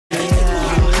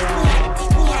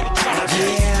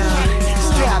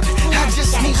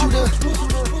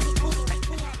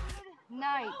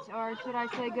Or should I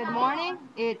say good morning?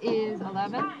 It is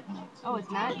 11. Oh, it's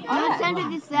not? Oh, No, yeah.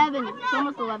 it's 10:57. It's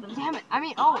almost 11. Damn it.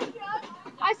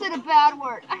 I said a bad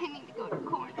word. I need to go to the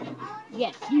corner.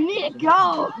 Yes, you need to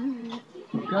go.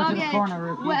 Go to the corner,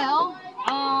 Rookie. Well,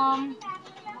 I'm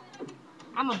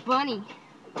a bunny.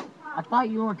 I thought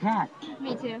you were a cat.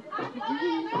 Me too.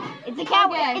 It's a cat.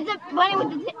 Okay. It's a bunny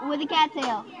with a cat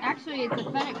tail. Actually, it's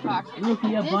a fennec fox.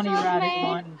 Rookie, a This bunny was rabbit made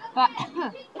one.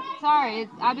 Sorry,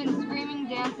 I've been screaming,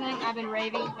 dancing, I've been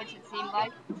raving, which it seemed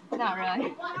like. Not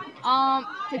really.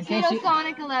 Tuxedo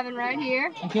Sonic 11 right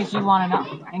here. In case you want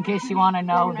to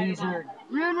know, these are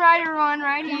Rune Rider 1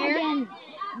 right here. Dragon.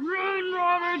 Rune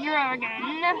Rider Dragon.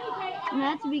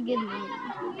 That's a be good.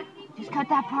 Just cut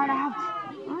that part out.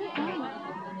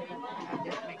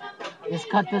 Just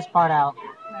cut this part out.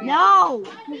 No.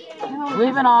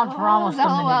 We've been on for almost a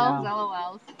minute now.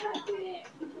 LOLs.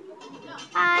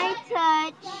 I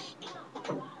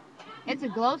touch. It's a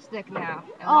glow stick now.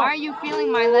 And why are you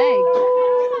feeling my leg?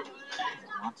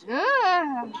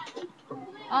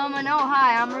 I know.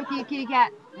 Hi, I'm Rookie Kitty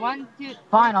Cat. 1, 2.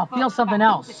 Fine, I'll feel something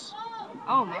else.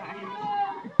 Oh my.